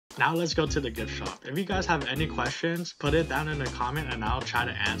Now let's go to the gift shop. If you guys have any questions, put it down in the comment and I'll try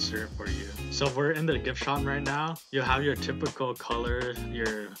to answer it for you. So we're in the gift shop right now. You have your typical color,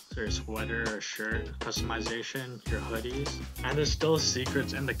 your sweater or shirt, customization, your hoodies, and there's still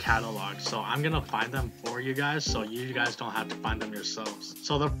secrets in the catalog. So I'm gonna find them for you guys so you guys don't have to find them yourselves.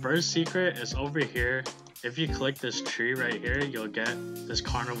 So the first secret is over here. If you click this tree right here, you'll get this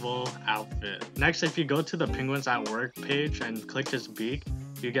carnival outfit. Next, if you go to the Penguins at Work page and click his beak,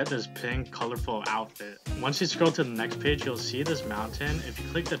 you get this pink colorful outfit. Once you scroll to the next page, you'll see this mountain. If you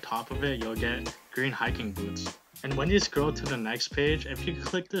click the top of it, you'll get green hiking boots. And when you scroll to the next page, if you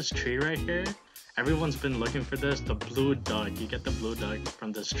click this tree right here, everyone's been looking for this, the blue duck. You get the blue duck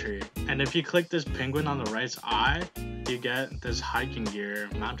from this tree. And if you click this penguin on the right's eye, you get this hiking gear,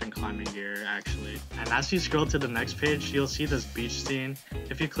 mountain climbing gear actually. And as you scroll to the next page, you'll see this beach scene.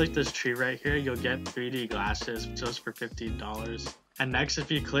 If you click this tree right here, you'll get 3D glasses just for $50. And next, if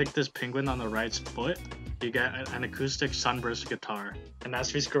you click this penguin on the right's foot, you get an acoustic sunburst guitar. And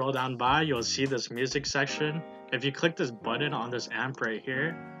as we scroll down by, you'll see this music section. If you click this button on this amp right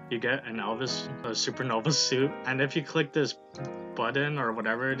here, you get an Elvis Supernova suit. And if you click this button or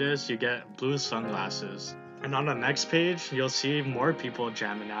whatever it is, you get blue sunglasses. And on the next page, you'll see more people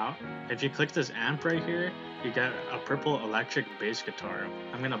jamming out. If you click this amp right here, you get a purple electric bass guitar.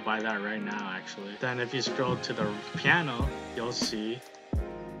 I'm gonna buy that right now actually. Then if you scroll to the piano, you'll see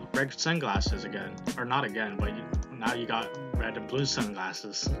red sunglasses again. Or not again, but now you got red and blue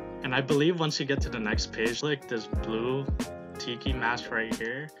sunglasses. And I believe once you get to the next page, like this blue tiki mask right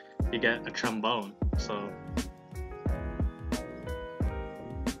here, you get a trombone. So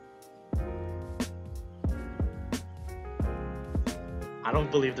I don't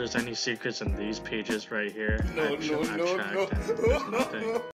believe there's any secrets in these pages right here. No. There's nothing.